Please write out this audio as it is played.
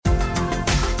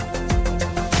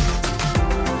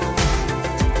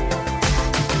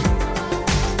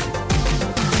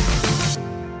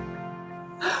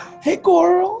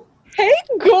girl. Hey,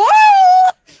 girl!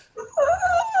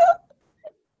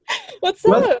 What's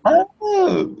What's up? up?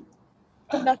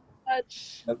 Nothing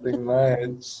much. Nothing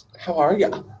much. How are ya?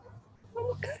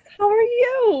 I'm good. How are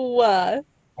you?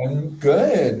 I'm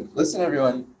good. Listen,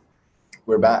 everyone,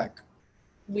 we're back.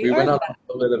 We We are went on back.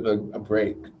 a little bit of a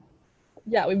break.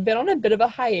 Yeah, we've been on a bit of a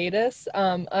hiatus,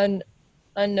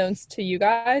 unknowns to you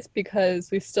guys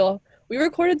because we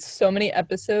recorded so many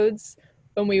episodes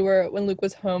when Luke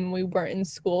was home. We weren't in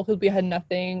school because we had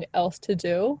nothing else to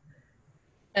do,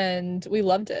 and we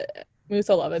loved it. We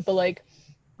still love it, but like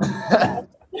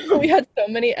we had so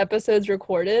many episodes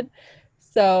recorded,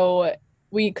 so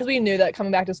because we knew that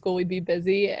coming back to school we'd be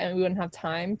busy and we wouldn't have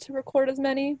time to record as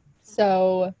many.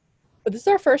 So, but this is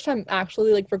our first time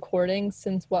actually like recording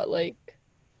since what, like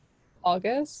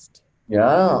August, Yeah,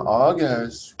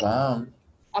 August. Wow.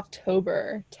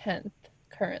 October 10th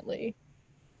currently.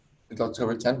 It's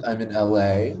October 10th. I'm in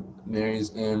LA.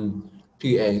 Mary's in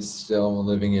PA still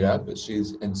living it up, but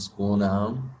she's in school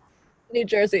now. New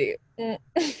Jersey. Oh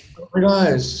my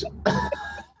gosh.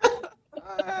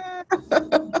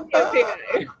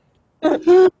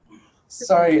 PA.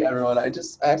 Sorry, everyone. I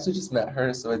actually just met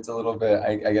her, so it's a little bit,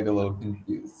 I get a little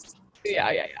confused.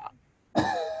 Yeah,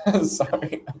 yeah,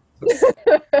 Sorry.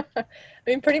 yeah. I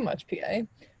mean, pretty much PA.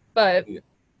 But Yeah.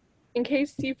 in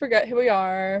case you forget who we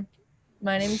are,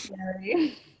 my name's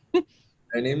Mary.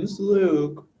 My name's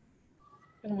Luke.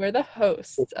 And we're the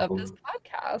hosts of this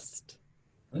podcast.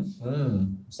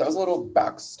 So that was a little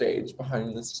backstage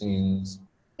behind the scenes.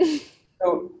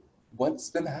 So what's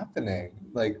been happening?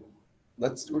 Like,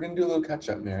 we're gonna do a little catch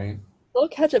up, Mary. Little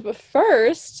catch up, but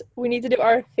first we need to do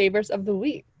our favorites of the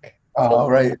week. Oh, So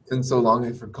right. It's been so long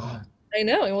I forgot. I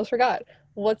know, I almost forgot.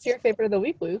 What's your favorite of the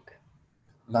week, Luke?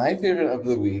 My favorite of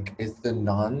the week is the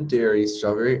non-dairy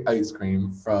strawberry ice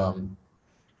cream from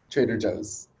Trader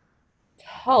Joe's.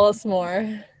 Tell us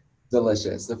more.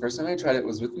 Delicious. The first time I tried it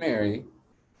was with Mary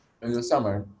in the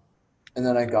summer, and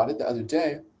then I got it the other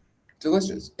day.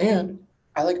 Delicious. And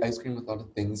I like ice cream with a lot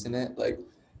of things in it, like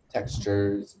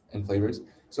textures and flavors.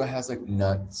 So it has like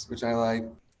nuts, which I like.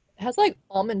 It has like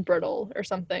almond brittle or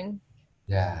something.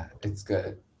 Yeah, it's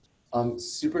good.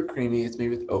 Super creamy. It's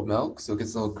made with oat milk, so it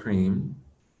gets a little cream.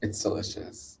 It's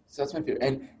delicious. So that's my favorite.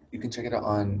 And you can check it out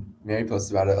on Mary posts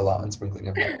about it a lot on Sprinkling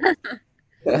of Health.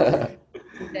 Yeah,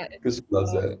 it's Because she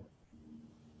loves so, it.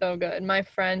 so good. My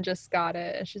friend just got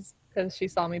it and she's because she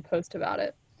saw me post about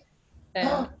it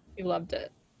and she loved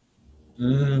it.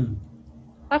 Mm.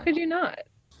 How could you not?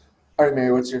 All right,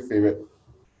 Mary, what's your favorite?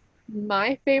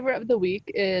 My favorite of the week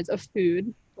is a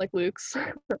food, like Luke's.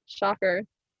 Shocker.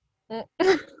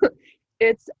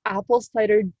 It's apple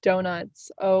cider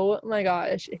donuts. Oh my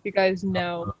gosh. If you guys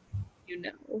know, you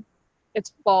know.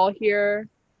 It's fall here.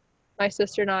 My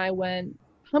sister and I went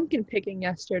pumpkin picking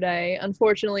yesterday.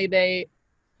 Unfortunately, they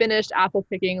finished apple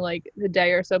picking like the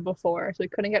day or so before, so we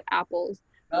couldn't get apples.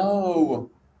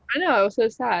 No. I know, it was so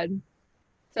sad.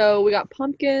 So we got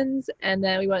pumpkins and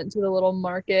then we went to the little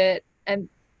market and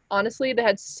honestly, they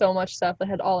had so much stuff. They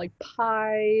had all like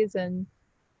pies and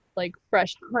like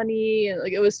fresh honey and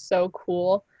like it was so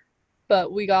cool.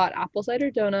 But we got apple cider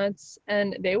donuts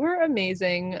and they were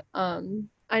amazing.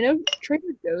 I know Trader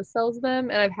Joe's sells them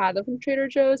and I've had them from Trader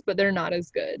Joe's, but they're not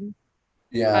as good as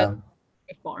Yeah,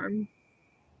 the farm.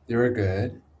 they were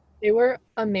good. They were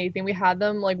amazing. We had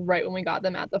them like right when we got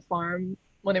them at the farm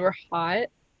when they were hot.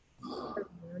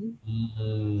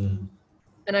 Mm.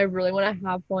 And I really want to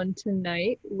have one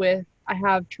tonight with I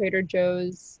have Trader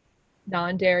Joe's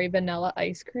non-dairy vanilla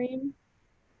ice cream.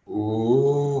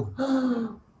 Ooh.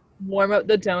 Warm up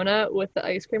the donut with the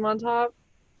ice cream on top.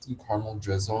 Some caramel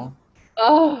drizzle.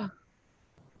 Oh,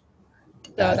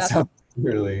 so That that's sounds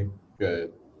really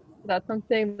good. that's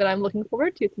something that I'm looking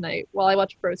forward to tonight while I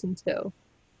watch Frozen 2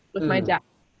 with my Hmm. dad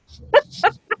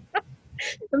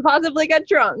and possibly get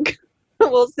drunk.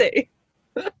 We'll see.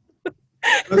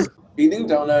 Listen, eating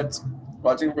donuts,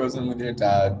 watching Frozen with your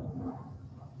dad.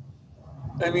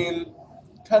 I mean,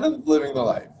 kind of living the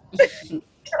life.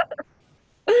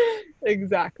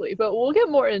 Exactly. But we'll get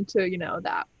more into,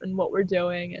 that and what we're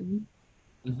doing and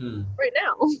Hmm. right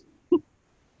now.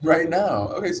 Right now.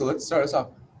 Okay, so let's start us off.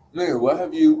 Mary, what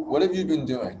have you been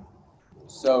doing?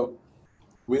 So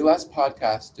we last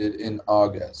podcasted in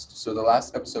August. So the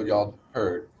last episode y'all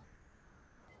heard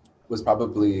was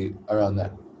probably around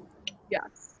then.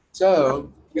 Yes.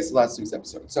 So I guess last week's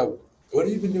episode. So what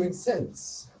have you been doing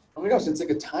since? Oh my gosh, it's like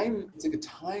a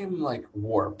time like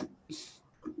warp.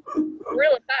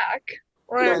 Reel it back.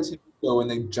 Yeah, it's so when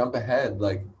they jump ahead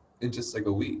like in just like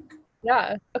a week.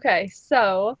 Yeah. Okay.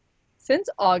 So since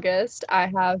August, I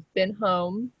have been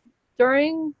home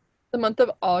during the month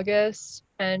of August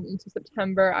and into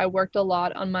September, I worked a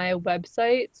lot on my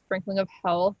website, Sprinkling of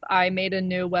Health. I made a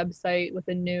new website with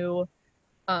a new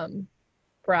um,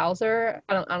 browser.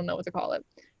 I don't know what to call it.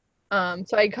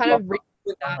 So I kind You all of probably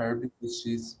know that. her because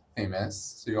she's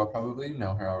famous, so you all probably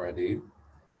know her already.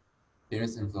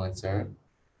 Famous influencer.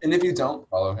 And if you don't,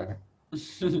 follow her.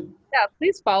 Yeah,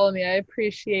 please follow me. I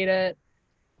appreciate it.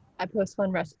 I post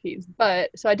fun recipes. But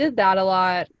so I did that a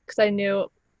lot because I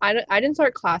knew I didn't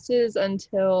start classes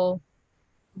until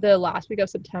the last week of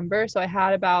September. So I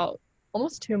had about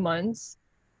almost 2 months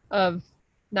of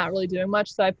not really doing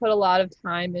much. So I put a lot of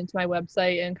time into my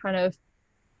website and kind of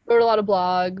wrote a lot of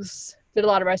blogs, did a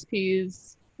lot of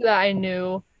recipes that I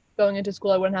knew going into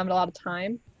school I wouldn't have a lot of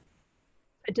time.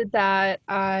 I did that.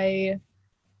 I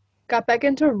got back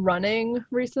into running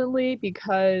recently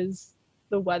because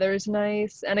the weather's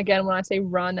nice. And again, when I say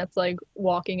run, that's like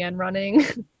walking and running.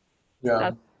 Yeah.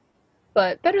 That's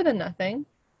but better than nothing.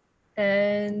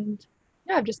 And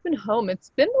yeah, I've just been home. It's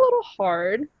been a little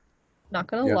hard, not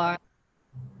gonna Yeah. lie,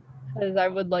 because I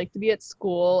would like to be at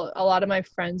school. A lot of my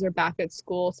friends are back at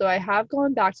school, so I have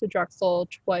gone back to Drexel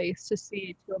twice to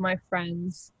see two of my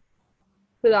friends.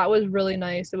 So that was really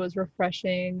nice. It was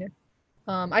refreshing.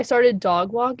 I started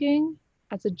dog walking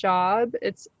as a job.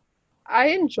 I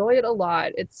enjoy it a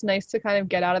lot. It's nice to kind of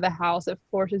get out of the house. It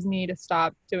forces me to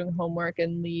stop doing homework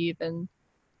and leave and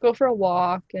go for a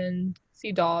walk and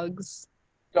see dogs.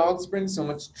 Dogs bring so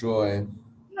much joy.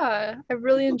 Yeah, I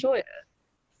really enjoy it.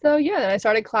 So yeah, then I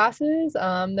started classes.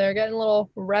 They're getting a little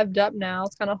revved up now.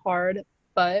 It's kind of hard,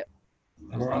 but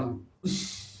Vroom.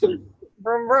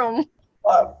 vroom vroom.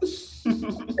 Up.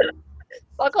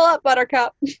 Buckle up,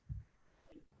 Buttercup.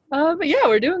 But yeah,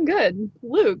 we're doing good.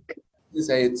 Luke. You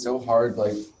say it's so hard,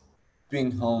 like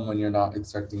being home when you're not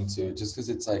expecting to, just because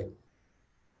it's like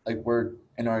we're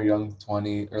in our young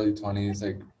early 20s,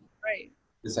 like Right.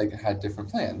 just like had different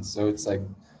plans, so it's like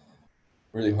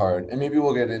really hard. And maybe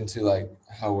we'll get into like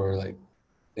how we're like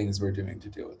things we're doing to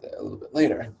deal with it a little bit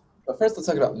later. But first, let's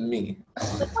talk about me.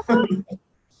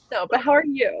 No, but how are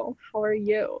you? How are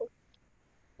you?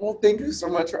 Well, thank you so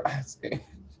much for asking.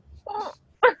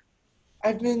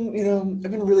 I've been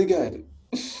really good.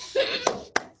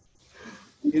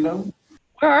 You know?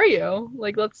 Where are you?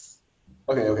 Like, let's.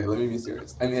 Okay, let me be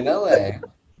serious. I'm in LA.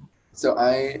 So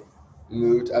I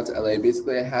moved out to LA.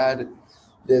 Basically, I had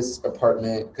this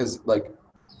apartment because like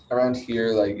around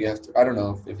here, like you have to, I don't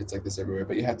know if it's like this everywhere,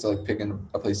 but you have to like pick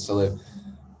a place to live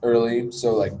early.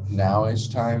 So like now-ish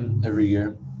time every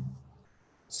year.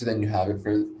 So then you have it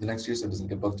for the next year so it doesn't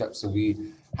get booked up. So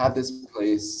we had this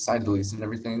place, signed the lease and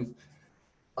everything.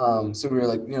 So we were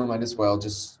like, might as well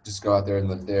just go out there and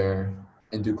live there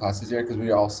and do classes there because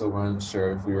we also weren't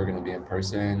sure if we were going to be in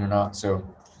person or not. So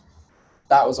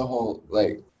that was a whole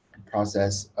like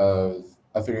process of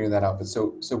figuring that out. But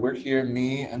so we're here,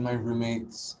 me and my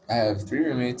roommates. I have three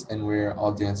roommates and we're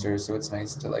all dancers, so it's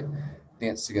nice to like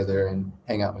dance together and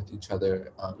hang out with each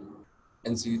other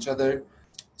and see each other.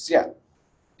 So yeah,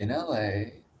 in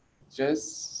LA,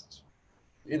 just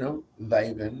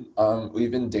vibing.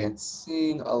 We've been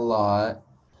dancing a lot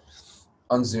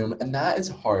on Zoom, and that is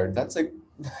hard. That's like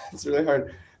that's really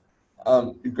hard.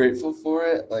 Grateful for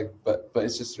it, like, but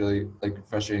it's just really like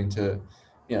frustrating to,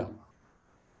 you know,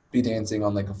 be dancing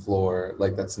on like a floor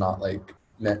like that's not like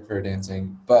meant for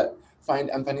dancing. But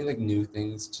I'm finding like new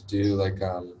things to do. Like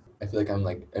I feel like I'm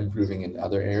like improving in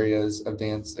other areas of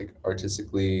dance, like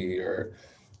artistically or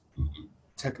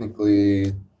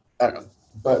technically. I don't know,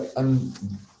 but I'm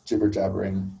jibber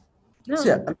jabbering. So No.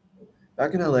 yeah, I'm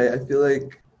back in LA. I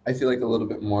feel like a little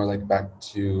bit more like back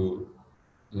to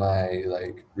my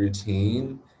like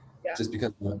routine Yeah. just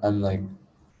because I'm like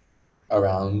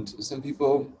around some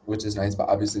people, which is nice, but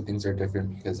obviously things are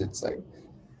different because it's like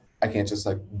I can't just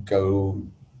like go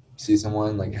see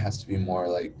someone. Like it has to be more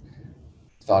like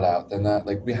thought out than that.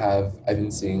 Like I've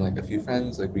been seeing like a few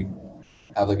friends, like we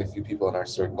have like a few people in our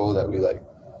circle that we like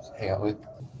hang out with,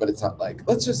 but it's not like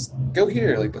let's just go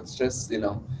here. Like let's just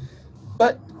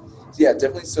But yeah,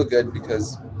 definitely still good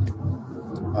because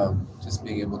just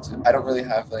being able to. I don't really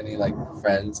have any like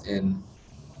friends in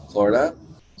Florida,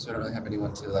 so I don't really have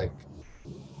anyone to like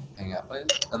hang out with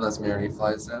unless Mary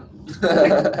flies down.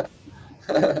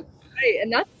 Right.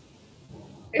 And that's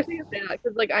I think say that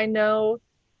because like I know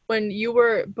when you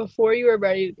were before you were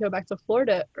ready to go back to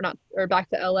Florida or not or back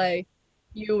to LA,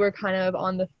 you were kind of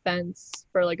on the fence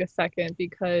for like a second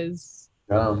because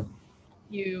um,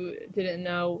 you didn't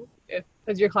know if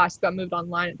because your class got moved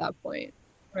online at that point,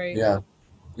 right? yeah,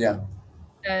 yeah.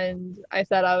 And I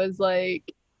was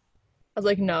like,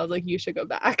 no, like you should go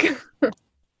back Thank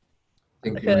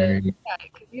you, because Mary. yeah,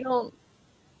 'cause you don't.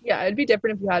 Yeah, it'd be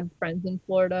different if you had friends in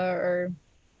Florida or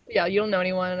yeah, you don't know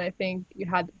anyone and I think you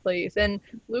had the place. And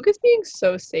Luke is being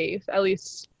so safe, at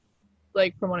least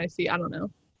like from what I see. I don't know.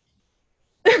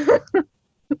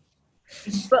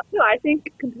 But no, I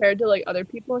think compared to like other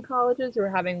people in colleges who are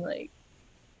having like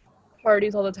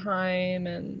parties all the time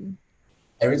and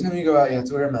Every time you go out, you have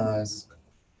to wear a mask,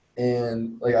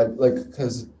 and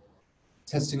because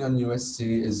testing on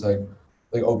USC is like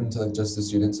open to like just the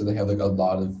students, so they have like a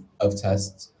lot of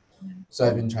tests. So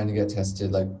I've been trying to get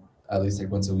tested like at least like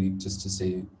once a week just to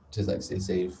stay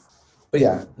safe. But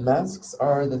yeah, masks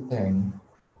are the thing.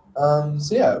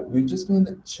 So yeah, we've just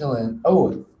been chilling.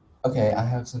 Oh, okay, I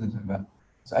have something to talk about.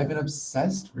 So I've been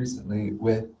obsessed recently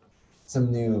with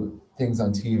some new things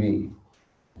on TV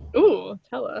ooh,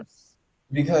 tell us.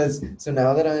 because so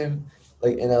now that I'm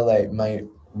like in LA, my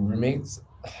roommates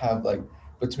have like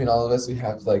between all of us we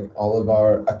have like all of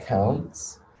our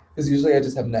accounts because usually I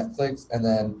just have Netflix and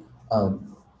then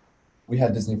we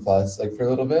had Disney Plus like for a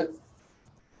little bit,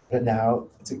 but now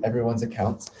it's like everyone's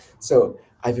accounts. So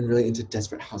I've been really into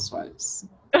Desperate Housewives.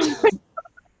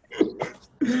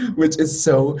 Which is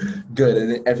so good.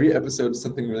 And in every episode,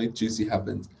 something really juicy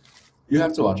happens. You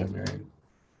have to watch it, Mary.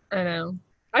 I know.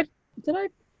 I did I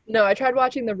no, I tried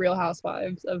watching The Real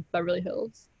Housewives of Beverly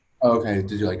Hills. Oh, okay,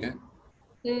 did you like it?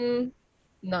 Mm,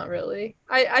 not really.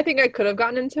 I think I could have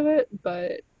gotten into it,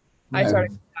 but I Okay.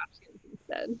 started Kardashians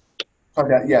instead.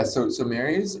 Okay, yeah, so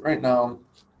Mary's right now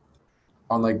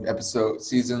on like episode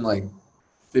season like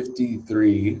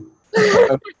 53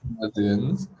 of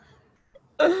Kardashians.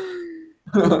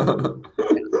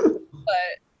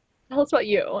 But tell us about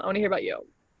you. I want to hear about you.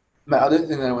 My other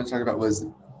thing that I want to talk about was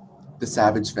the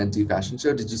Savage Fenty fashion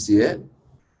show. Did you see it?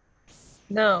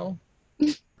 No.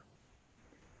 Can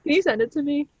you send it to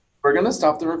me? We're gonna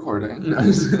stop the recording.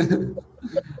 And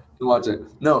watch it.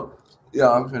 No, yeah,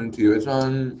 I'm sending it to you. It's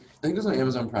on I think it's on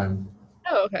Amazon Prime.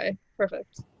 Oh, okay.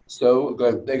 Perfect. So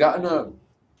good. They got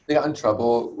in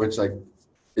trouble, which like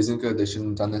isn't good. They shouldn't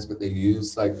have done this, but they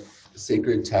used like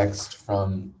sacred text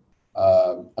from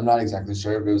I'm not exactly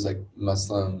sure, but it was like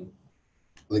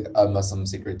a Muslim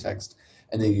sacred text,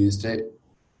 and they used it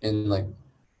in like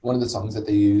one of the songs that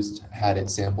they used had it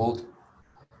sampled,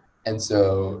 and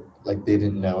so like they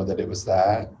didn't know that it was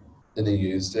that, and they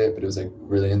used it, but it was like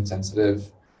really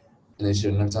insensitive, and they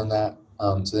shouldn't have done that.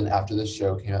 So then after the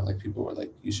show came out, like people were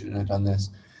like, "You shouldn't have done this,"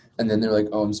 and then they're like,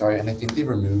 "Oh, I'm sorry," and I think they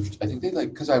removed. I think they like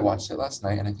because I watched it last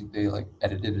night, and I think they like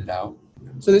edited it out.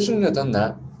 So they shouldn't have done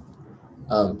that.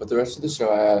 But the rest of the show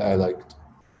I liked.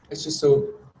 It's just so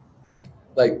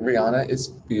like Rihanna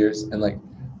is fierce, and like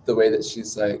the way that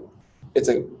she's like, it's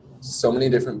like so many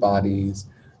different bodies,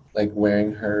 like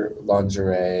wearing her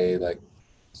lingerie, like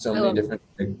so I many love different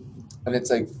like, and it's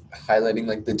like highlighting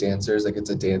like the dancers, like it's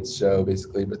a dance show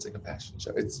basically, but it's like a fashion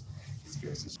show. It's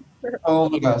fierce. her. Oh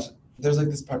my gosh. There's like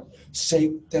this part,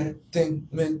 shake that thing,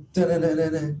 man,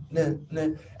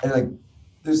 da-na-na-na-na-na-na. And like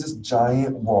there's this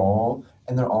giant wall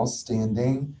and they're all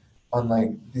standing on like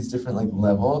these different like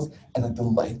levels and like the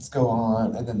lights go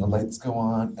on and then the lights go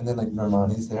on and then like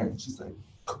Normani's there and she's like,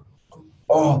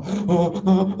 oh,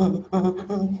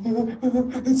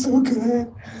 it's so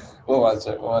good. We'll watch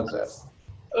it. We'll watch it.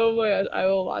 Oh my gosh, I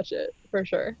will watch it for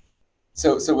sure.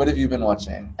 So what have you been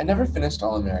watching? I never finished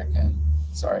All American.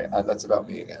 Sorry, that's about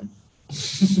me again.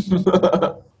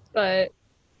 But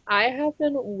I have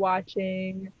been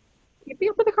watching Keeping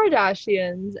Up with the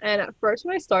Kardashians, and at first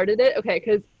when I started it, okay,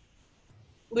 because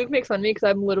Luke makes fun of me because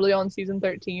I'm literally on season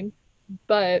 13,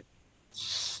 but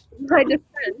I just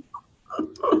said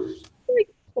like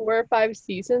 4 or 5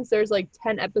 seasons. There's like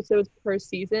 10 episodes per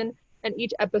season, and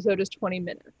each episode is 20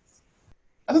 minutes.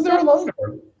 I thought they So were longer.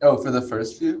 Oh, for the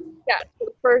first few? yeah, for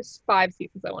the first 5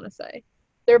 seasons, I want to say.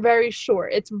 They're very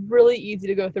short. It's really easy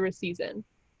to go through a season.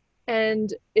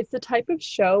 And it's the type of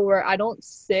show where I don't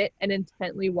sit and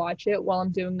intently watch it while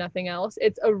I'm doing nothing else.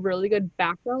 It's a really good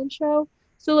background show.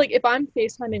 So like if I'm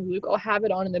FaceTiming Luke, I'll have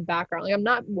it on in the background. Like I'm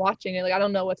not watching it. Like I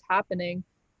don't know what's happening,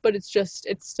 but it's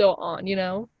still on, you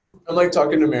know? I'm like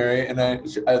talking to Mary, and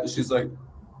she's like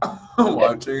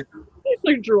watching, It's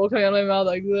like drool coming out of my mouth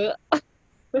like that.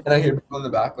 and I hear people in the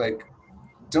back like,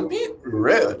 "Don't be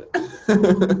rude."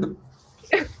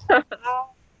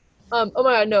 Oh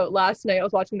my god, no, last night I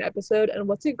was watching the episode and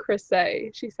what did Chris say?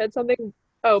 She said something,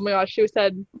 oh my gosh,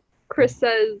 Chris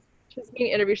says she's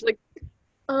being interviewed. She's like,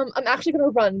 I'm actually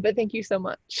gonna run, but thank you so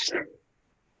much.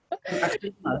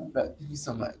 Actually, but thank you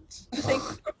so much. Thank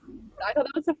I thought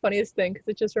that was the funniest thing because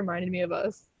it just reminded me of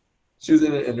us. She was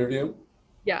in an interview.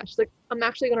 Yeah, she's like, I'm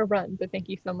actually gonna run, but thank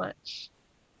you so much.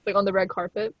 Like on the red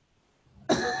carpet.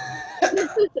 I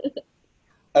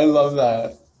love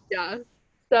that. Yeah.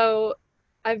 So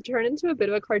I've turned into a bit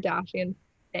of a Kardashian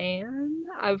fan.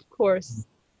 Of course,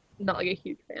 not like a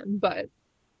huge fan, but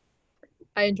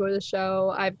I enjoy the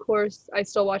show. Of course, I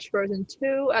still watch Frozen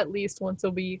 2 at least once a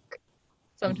week,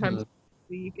 sometimes Mhm. a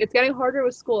week. It's getting harder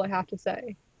with school, I have to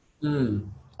say. Hmm.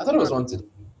 I thought it was Um, once a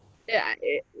yeah,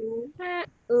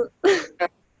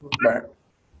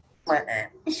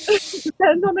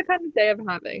 depends on the kind of day I'm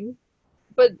having.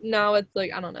 But now it's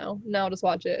like, I don't know. Now I'll just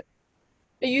watch it.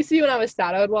 It used to be when I was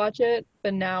sad, I would watch it,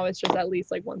 but now it's just at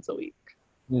least like once a week.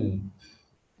 Hmm.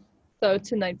 So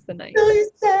tonight's the night. Know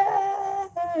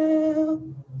yourself. Oh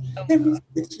my God.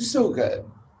 It's just so good.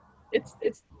 It's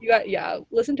you got yeah,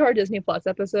 listen to our Disney Plus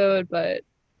episode, but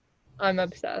I'm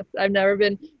obsessed. I've never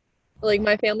been like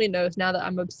my family knows now that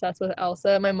I'm obsessed with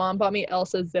Elsa. My mom bought me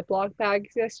Elsa Ziploc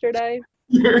bags yesterday.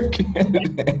 You're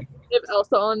kidding. They have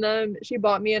Elsa on them. She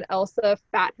bought me an Elsa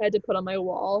fat head to put on my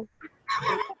wall.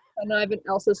 And I have an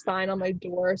Elsa sign on my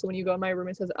door, so when you go in my room,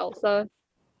 it says Elsa.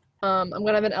 I'm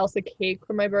gonna have an Elsa cake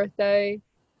for my birthday.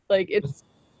 Like it's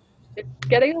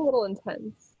getting a little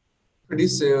intense. Pretty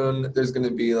soon, there's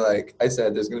gonna be like I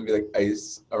said, there's gonna be like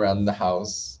ice around the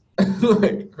house.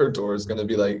 Like her door is gonna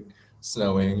be like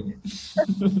snowing.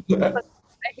 I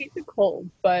hate the cold,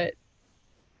 but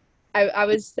I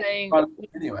was saying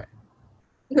Anyway,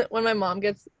 when my mom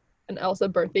gets an Elsa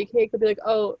birthday cake, they'll be like,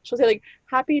 oh, she'll say like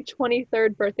Happy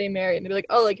 23rd birthday, Mary, and they'll be like,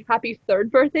 oh, like Happy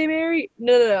 3rd birthday, Mary?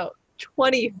 No,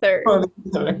 23rd.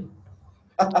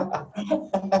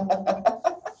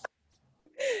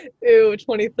 Ew,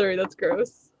 23rd. That's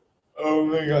gross. Oh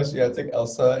my gosh, yeah, it's like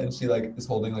Elsa and she like is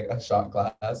holding like a shot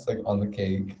glass like on the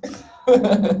cake.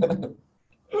 I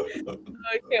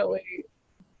can't wait.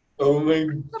 Oh my A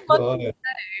month from god. today,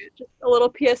 just a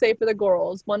little PSA for the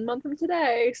girls. 1 month from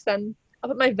today, send. I'll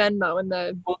put my Venmo in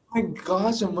the. Oh my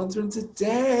gosh, a month from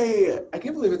today. I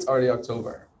can't believe it's already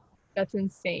October. That's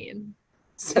insane.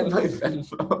 Send my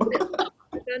Venmo.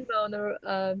 Venmo in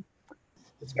the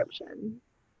description.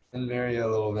 And Mary a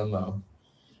little Venmo.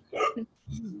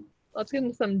 Let's get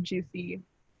into some juicy.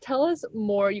 Tell us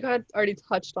more. You kind of already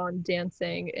touched on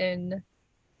dancing in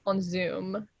on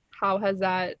Zoom. How has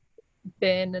that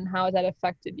been, and how has that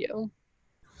affected you?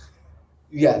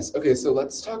 Yes. Okay, so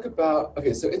let's talk about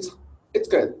okay, so it's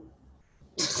good.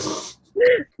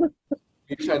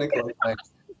 You're trying to close my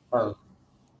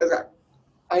okay.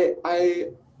 I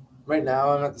right now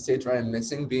I'm at the stage where I'm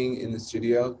missing being in the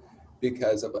studio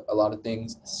because of a lot of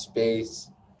things, space,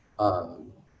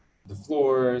 um, the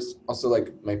floors, also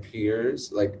like my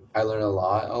peers. Like I learn a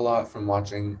lot from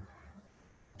watching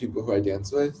people who I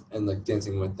dance with and like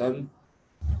dancing with them.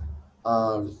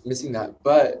 Missing that,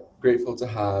 but grateful to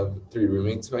have 3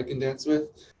 roommates who I can dance with.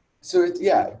 So it's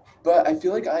yeah, but I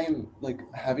feel like I am like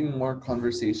having more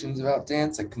conversations about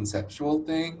dance, like conceptual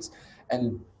things,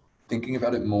 and thinking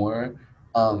about it more.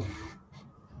 Um,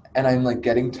 and I'm like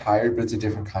getting tired, but it's a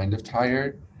different kind of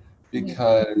tired Mhm.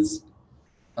 because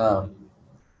um,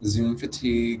 Zoom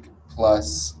fatigue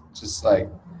plus just like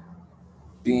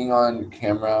being on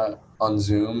camera on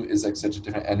Zoom is like such a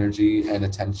different energy and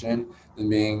attention than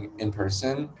being in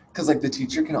person. Because like the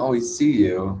teacher can always see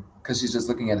you because she's just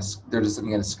looking at they're just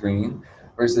looking at a screen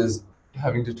versus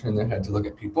having to turn their head to look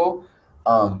at people.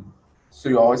 So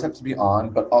you always have to be on,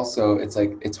 but also it's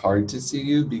like it's hard to see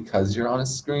you because you're on a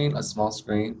screen, a small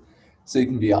screen, so you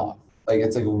can be off. Like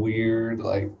it's like a weird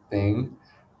like thing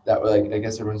that like I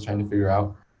guess everyone's trying to figure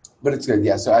out. But it's good,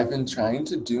 yeah. So I've been trying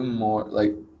to do more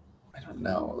like I don't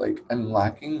know. Like I'm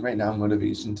lacking right now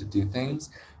motivation to do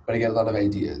things, but I get a lot of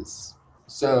ideas.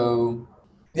 So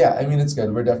yeah, I mean it's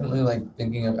good. We're definitely like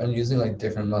thinking of I'm using like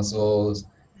different muscles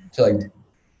to like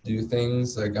do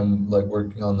things. Like I'm like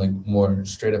working on like more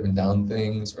straight up and down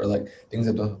things or like things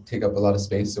that don't take up a lot of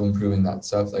space. So improving that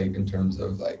stuff like in terms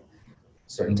of like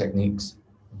certain techniques.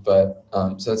 But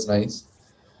so that's nice.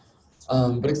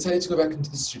 But excited to go back into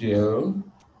the studio.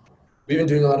 We've been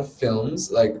doing a lot of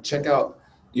films. Like check out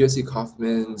USC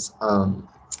Kaufman's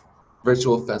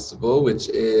virtual festival, which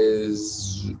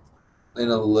is in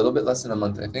a little bit less than a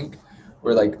month, I think.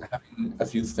 We're like having a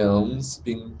few films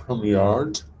being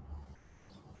premiered.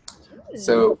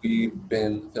 So we've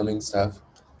been filming stuff.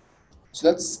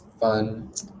 So that's fun.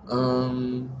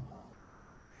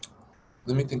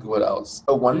 Let me think of what else.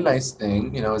 Oh, one nice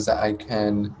thing, is that I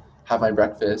can have my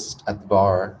breakfast at the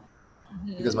bar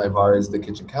because Mhm. my bar is the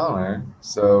kitchen counter.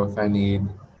 So if I need,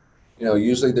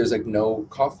 usually there's like no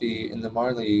coffee in the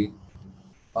Marley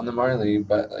on the Marley,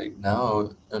 but like now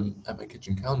I'm at my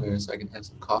kitchen counter, so I can have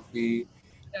some coffee.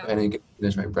 If Yeah. I didn't get to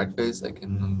finish my breakfast, I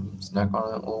can snack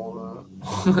on it or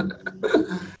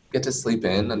get to sleep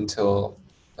in until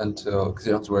because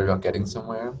you don't have to worry about getting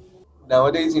somewhere.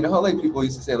 Nowadays, you know how like people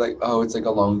used to say like, oh, it's like a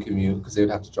long commute because they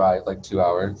would have to drive like 2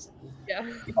 hours. Yeah.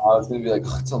 Now it's gonna be like,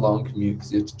 oh, it's a long commute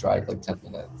because you have to drive like 10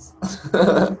 minutes.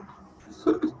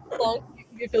 Long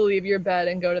you have to leave your bed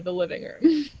and go to the living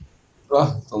room.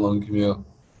 Oh, it's a long commute.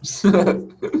 So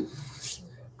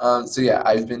yeah,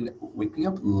 I've been waking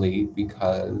up late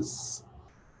because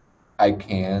I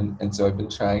can, and so I've been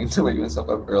trying to wake myself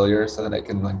up earlier so that I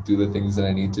can like do the things that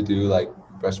I need to do, like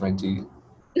brush my teeth.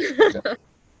 Which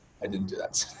I didn't do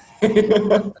that today.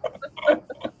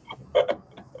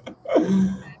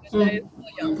 Day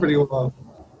Doing pretty well.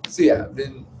 So yeah,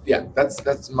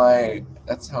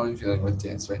 that's how I'm feeling with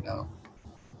dance right now.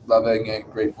 Loving it,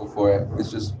 grateful for it.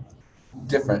 It's just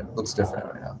different. Looks different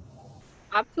right now.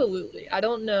 Absolutely. I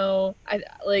don't know.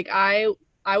 I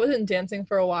wasn't dancing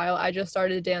for a while. I just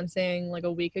started dancing like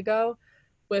a week ago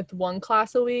with one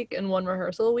class a week and one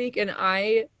rehearsal a week, and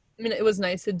I mean it was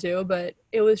nice to do, but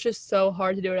it was just so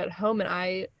hard to do it at home, and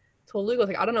I told Luke, I was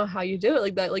like, I don't know how you do it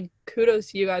like that. Like kudos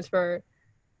to you guys for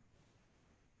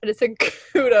I just said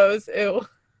kudos, ew.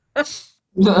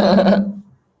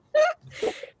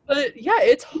 But yeah,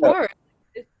 it's hard.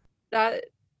 It, that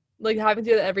like having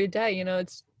to do that every day,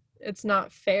 it's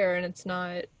not fair and it's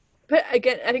not. But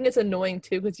again, I think it's annoying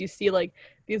too because you see like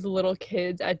these little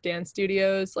kids at dance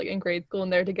studios like in grade school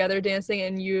and they're together dancing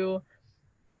and you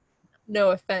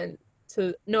no offense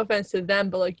no offense to them,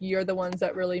 but like you're the ones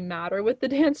that really matter with the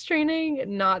dance training,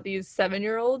 not these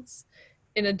 7-year-olds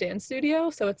in a dance studio.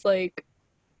 So it's it's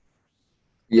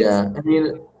Yeah,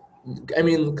 I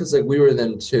mean, because like we were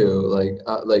them too. Like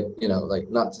like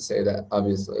not to say that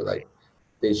obviously like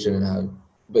they shouldn't have,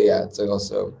 but yeah, it's like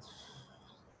also.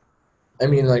 I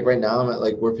mean, like right now I'm at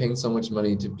like we're paying so much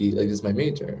money to be like this is my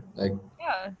major. Like,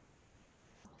 yeah,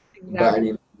 but I exactly.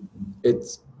 mean,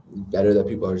 it's better that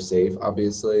people are safe.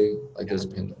 Obviously, like there's a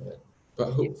pandemic, but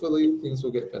Yeah. hopefully things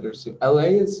will get better soon.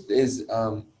 LA is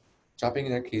dropping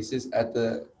their cases at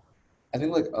the I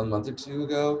think like a month or two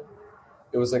ago.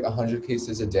 It was like 100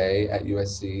 cases a day at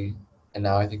USC, and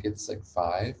now I think it's like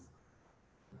five.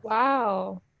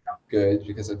 Wow. Good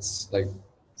because it's like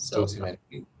still Still too so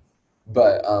many,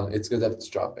 but it's good that it's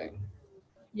dropping.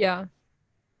 yeah.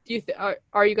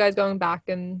 Are you guys going back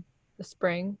in the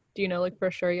spring? Do you know like for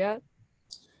sure yet?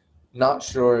 Not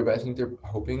sure, but I think they're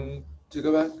hoping to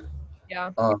go back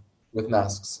Yeah. um, with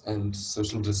masks and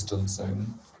social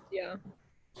distancing. Yeah.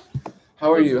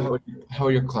 How are Like you? How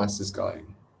are your classes going?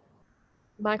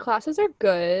 my classes are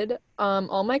good.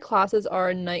 All my classes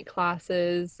are night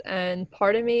classes and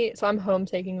part of me, so I'm home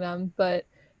taking them, but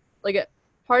like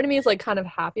part of me is like kind of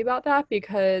happy about that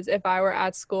because if I were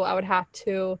at school, I would have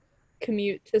to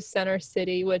commute to Center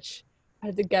City, which I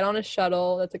had to get on a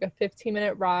shuttle. That's like a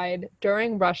 15-minute ride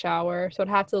during rush hour. So I'd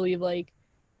have to leave like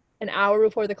an hour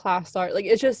before the class start. Like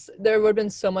it's just there would have been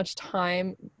so much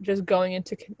time just going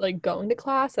to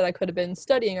class that I could have been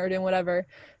studying or doing whatever.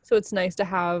 So it's nice to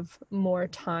have more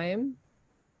time.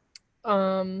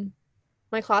 Um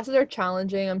my classes are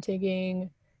challenging.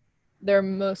 They're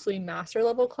mostly master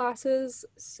level classes,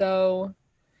 so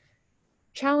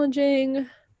challenging,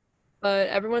 but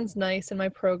everyone's nice in my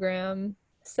program.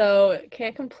 So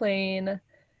can't complain.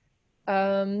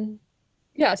 Um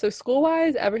yeah, so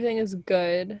school-wise everything is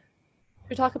good.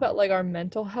 We talk about like our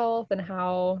mental health and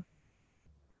how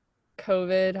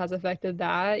COVID has affected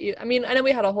that. I mean, I know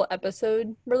we had a whole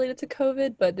episode related to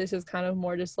COVID, but this is kind of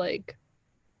more just like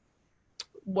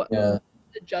what Yeah.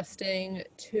 adjusting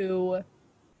to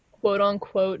quote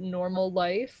unquote normal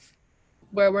life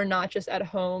where we're not just at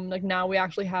home. Like now we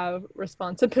actually have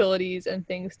responsibilities and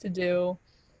things to do.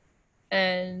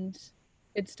 And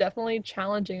it's definitely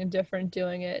challenging and different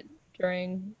doing it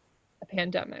during a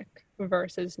pandemic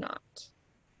versus not.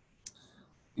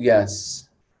 Yes.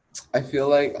 I feel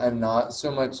like I'm not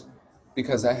so much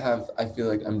because I feel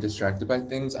like I'm distracted by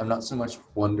things. I'm not so much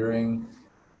wondering,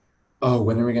 oh,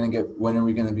 when are we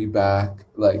gonna be back?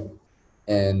 Like,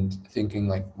 and thinking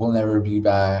like we'll never be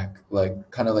back.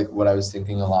 Like, kind of like what I was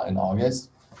thinking a lot in August.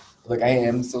 Like, I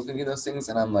am still thinking those things,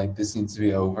 and I'm like, this needs to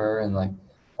be over, and like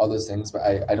all those things. But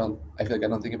I feel like I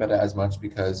don't think about it as much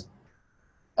because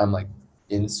I'm like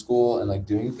in school and like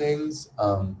doing things.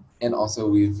 And also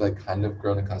we've like kind of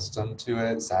grown accustomed to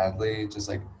it, sadly, just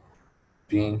like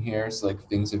being here. So like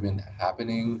things have been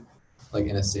happening like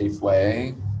in a safe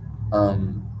way.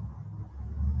 Um,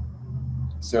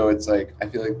 so it's like I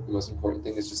feel like the most important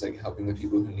thing is just like helping the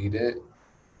people who need it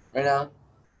right now,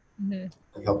 Mhm.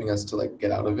 like helping us to like get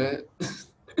out of it.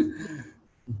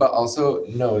 But also,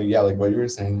 no, yeah, like what you were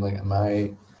saying, like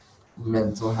my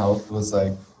mental health was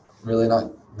like really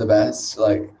not the best,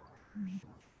 like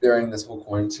during this whole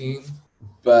quarantine.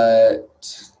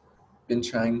 But been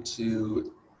trying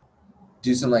to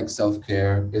do some like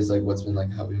self-care is like what's been like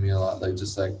helping me a lot. Like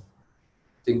just like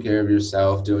taking care of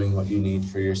yourself, doing what you need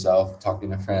for yourself,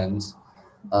 talking to friends.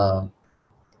 Um,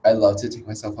 I love to take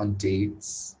myself on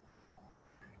dates.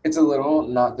 It's a little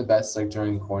not the best like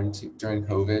during quarantine, during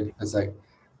COVID, because like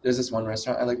there's this one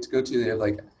restaurant I like to go to. They have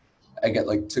like I get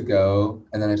like to go,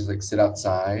 and then I just like sit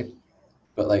outside.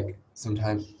 But like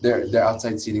sometimes their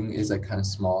outside seating is like kind of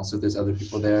small, so if there's other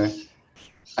people there,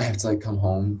 I have to like come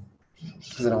home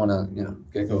because I don't want to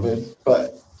get COVID.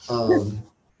 But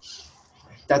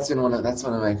that's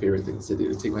one of my favorite things to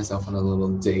do. Take myself on a little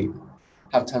date,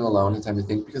 have time alone and time to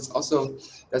think. Because also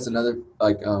that's another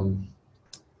like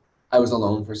I was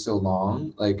alone for so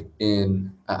long, like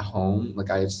at home, like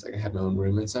I just like I had my own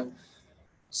room and stuff.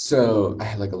 So I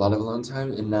had like a lot of alone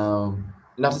time, and now,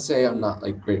 not to say I'm not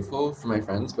like grateful for my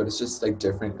friends, but it's just like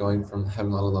different going from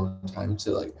having a lot of alone time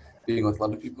to like being with a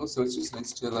lot of people. So it's just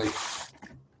nice to like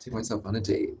take myself on a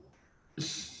date.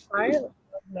 I love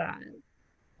that.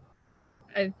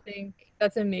 I think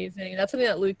that's amazing. That's something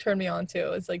that Luke turned me on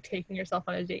to, is like taking yourself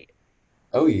on a date.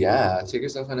 Oh yeah, take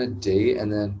yourself on a date,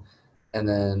 and then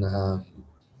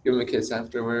give them a kiss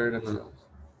afterward, and then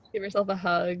Give yourself a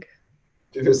hug.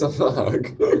 give yourself a hug,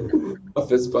 a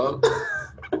fist bump.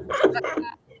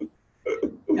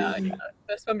 Yeah, yeah.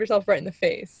 Just bump yourself right in the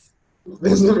face.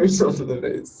 Fist bump yourself in the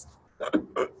face.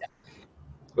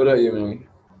 What about you, Mary?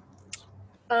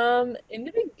 In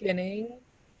the beginning,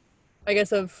 I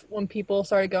guess, of when people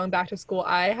started going back to school,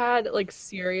 I had like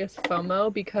serious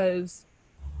FOMO because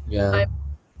Yeah. I'm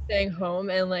staying home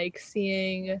and like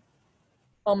seeing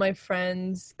all my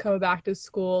friends come back to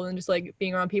school and just like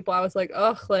being around people. I was like,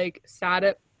 ugh, like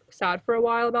sad for a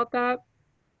while about that.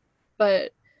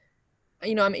 But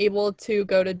I'm able to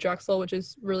go to Drexel, which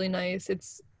is really nice.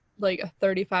 It's like a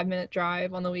 35-minute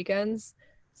drive on the weekends.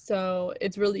 So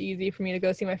it's really easy for me to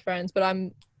go see my friends, but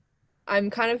I'm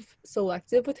kind of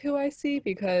selective with who I see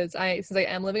because since I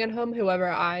am living at home, whoever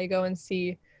I go and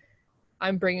see,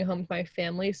 I'm bringing home to my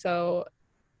family. So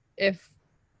if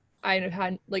I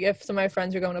had like if some of my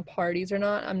friends are going to parties or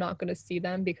not, I'm not going to see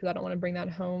them because I don't want to bring that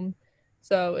home.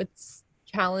 So it's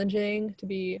challenging to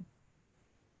be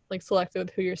like selective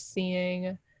with who you're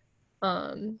seeing.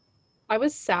 Um, I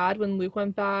was sad when Luke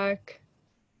went back.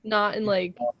 Not in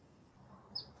like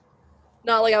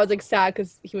not like I was like sad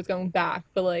because he was going back,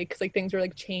 but like 'cause like things were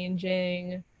like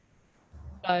changing.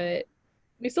 But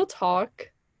we still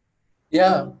talk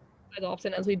Yeah. as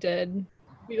often as we did.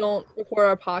 We don't record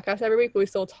our podcast every week, but we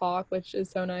still talk, which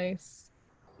is so nice.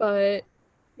 But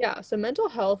yeah, so mental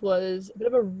health was a bit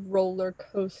of a roller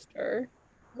coaster.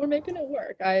 We're making it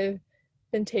work. I've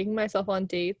been taking myself on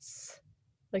dates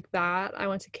like that. I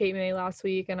went to Cape May last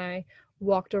week and I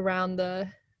walked around the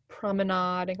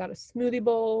promenade and got a smoothie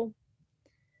bowl,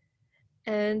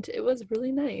 and it was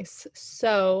really nice.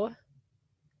 So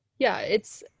yeah,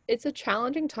 it's a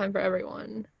challenging time for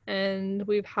everyone, and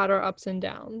we've had our ups and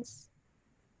downs.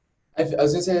 I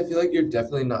was gonna say I feel like you're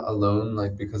definitely not alone,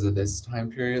 like because of this time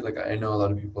period. Like I know a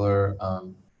lot of people are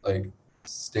like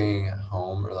staying at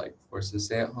home or like forced to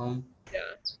stay at home.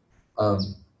 Yeah.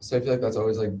 So I feel like that's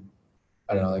always like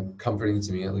I don't know, like comforting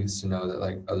to me at least to know that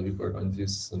like other people are going through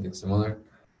something similar.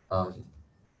 Um,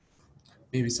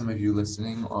 maybe some of you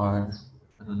listening are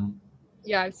I don't know.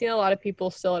 Yeah, I've seen a lot of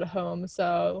people still at home.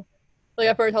 So like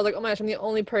at first I was like, oh my gosh, I'm the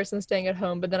only person staying at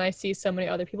home. But then I see so many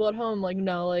other people at home. Like,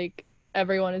 no, like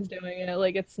everyone is doing it.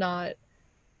 Like it's not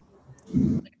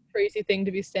like a crazy thing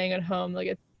to be staying at home. Like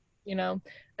it's I'm Yeah.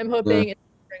 hoping in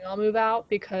spring I'll move out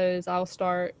because I'll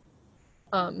start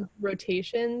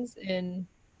rotations in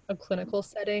a clinical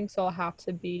setting. So I'll have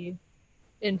to be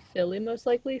in Philly most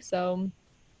likely. So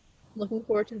looking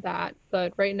forward to that.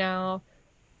 But right now,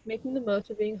 making the most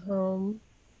of being home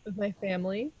with my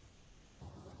family.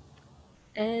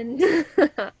 And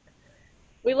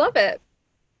we love it.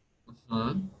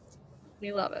 Mhm.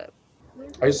 We love it.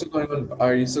 Are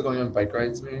you still going on bike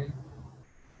rides, Mary?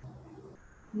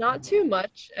 Not too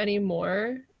much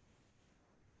anymore,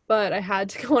 but I had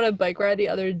to go on a bike ride the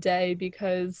other day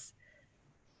because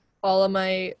all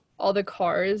the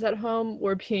cars at home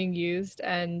were being used,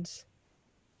 and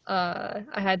I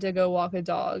had to go walk a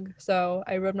dog. So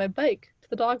I rode my bike to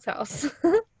the dog's house.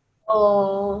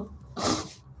 Oh.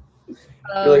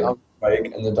 You're like um on the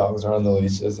bike and the dogs are on the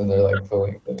leashes and they're like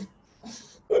pulling it.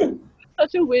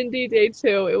 Such a windy day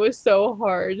too. It was so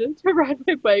hard to ride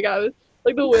my bike. I was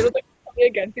like the wind was like coming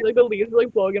against me, like the leaves were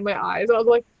like blowing in my eyes. I was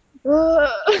like,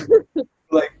 ugh.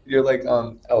 Like you're like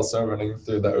Elsa running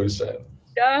through the ocean.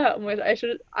 Yeah, oh my,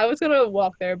 I was gonna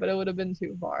walk there, but it would have been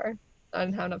too far. I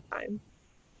didn't have enough time.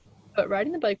 But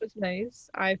riding the bike was nice.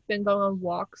 I've been going on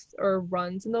walks or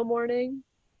runs in the morning.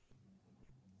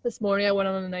 This morning I went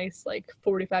on a nice like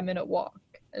 45-minute walk.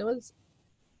 And it was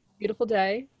a beautiful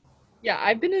day. Yeah,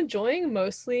 I've been enjoying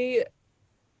mostly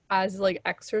as like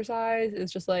exercise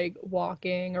is just like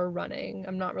walking or running.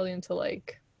 I'm not really into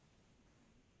like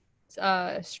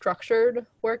structured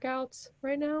workouts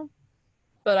right now,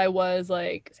 but I was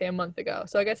like say a month ago.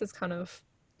 So I guess it's kind of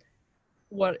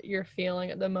what you're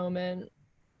feeling at the moment.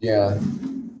 Yeah.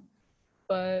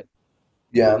 But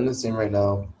Yeah, I'm the same right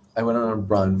now. I went on a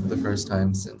run for the first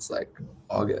time since like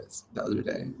August the other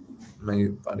day. My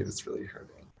body was really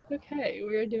hurting. okay,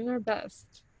 we're doing our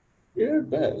best. Your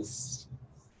best.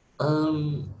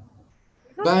 That's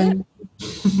it. Bye.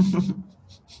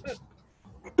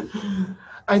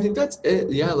 I think that's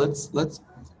it. Yeah, let's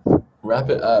wrap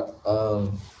it up.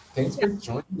 Thanks for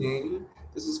joining.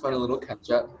 This is fun, a little catch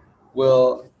up.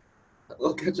 We'll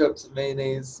catch up to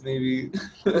mayonnaise maybe.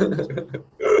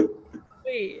 Wait,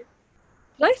 did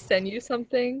I send you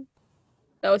something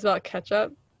that was about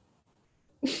ketchup?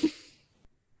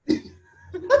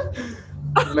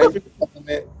 My favorite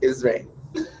compliment is rain.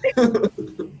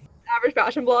 Average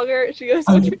fashion blogger. She goes,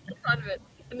 "What's your condiment?"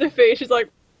 In the face, she's like,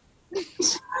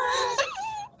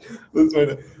 That's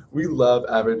funny. We love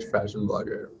average fashion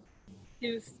blogger.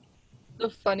 "She's the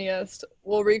funniest."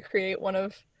 We'll recreate one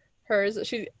of hers.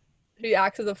 She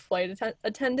acts as a flight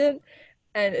attendant,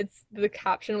 and it's the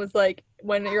caption was like,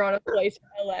 "When you're on a flight to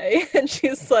LA," and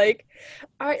she's like,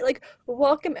 "All right, like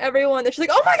welcome everyone." And she's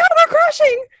like, "Oh my God, we're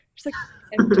crashing!" She's like,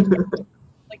 "I'm just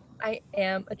like I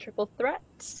am a triple threat."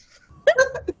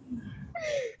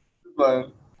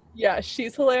 Fun. Yeah,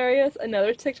 she's hilarious.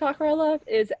 Another TikToker I love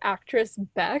is actress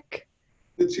Beck.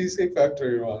 The Cheesecake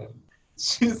Factory one.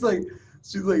 She's like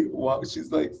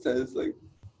says like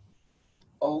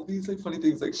all these like funny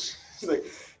things. Like she's like,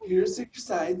 here's your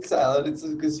side salad. It's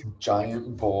like this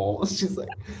giant bowl. She's like,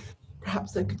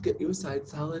 perhaps I could get you a side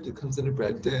salad. It comes in a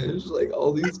bread dish. Like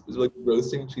all these like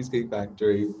roasting Cheesecake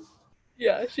Factory.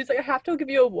 Yeah, she's like, I have to give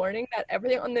you a warning that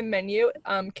everything on the menu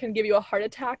can give you a heart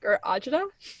attack or agita.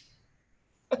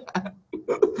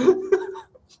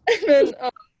 And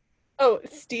then,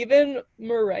 Stephen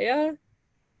Morea.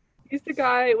 He's the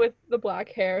guy with the black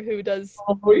hair who does.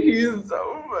 Oh, he is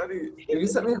so funny. You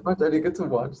sent me a bunch. I didn't get to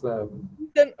watch them.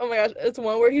 Then, oh my gosh, it's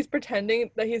one where he's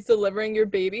pretending that he's delivering your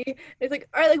baby. And he's like,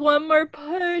 all right, like one more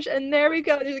push, and there we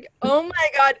go. And he's like, oh my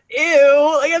God,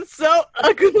 ew, like it's so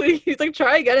ugly. He's like,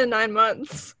 try again in 9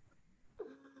 months.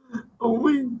 Oh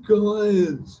my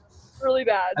gosh. Really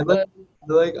bad, I but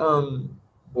like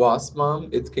Wasp Mom.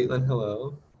 It's Caitlin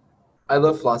Hello. I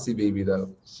love Flossie Baby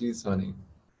though. She's funny.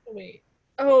 wait.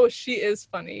 Oh, she is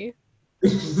funny.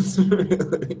 It's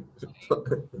really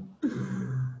fun.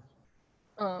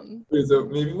 Okay, so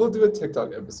maybe we'll do a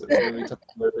TikTok episode where we talk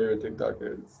about our favorite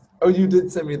TikTokers. Oh, you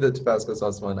did send me the Tabasco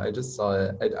sauce one. I just saw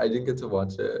it. I didn't get to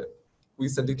watch it. We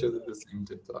sent each other the same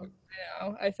TikTok. I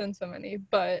know, I send so many,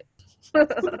 but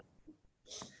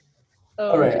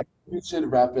All right, we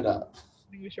should wrap it up.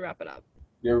 I think we should wrap it up.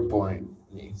 You're boring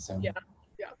me, so Yeah.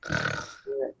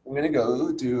 I'm gonna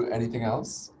go do anything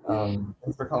else.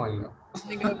 Thanks for calling. I'm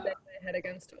gonna go bang my head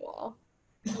against a wall.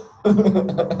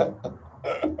 I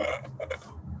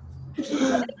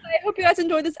hope you guys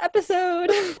enjoyed this episode.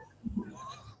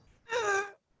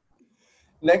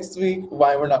 Next week,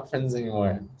 why we're not friends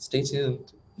anymore. Stay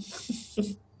tuned.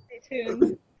 Stay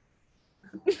tuned.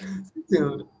 Stay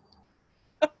tuned.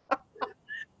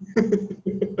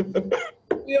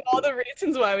 We have all the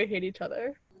reasons why we hate each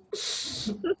other.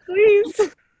 Please.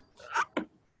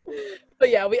 But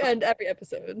yeah, we end every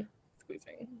episode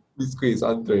squeezing. We squeeze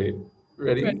on 3.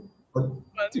 Ready? Ready. 1,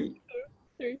 2.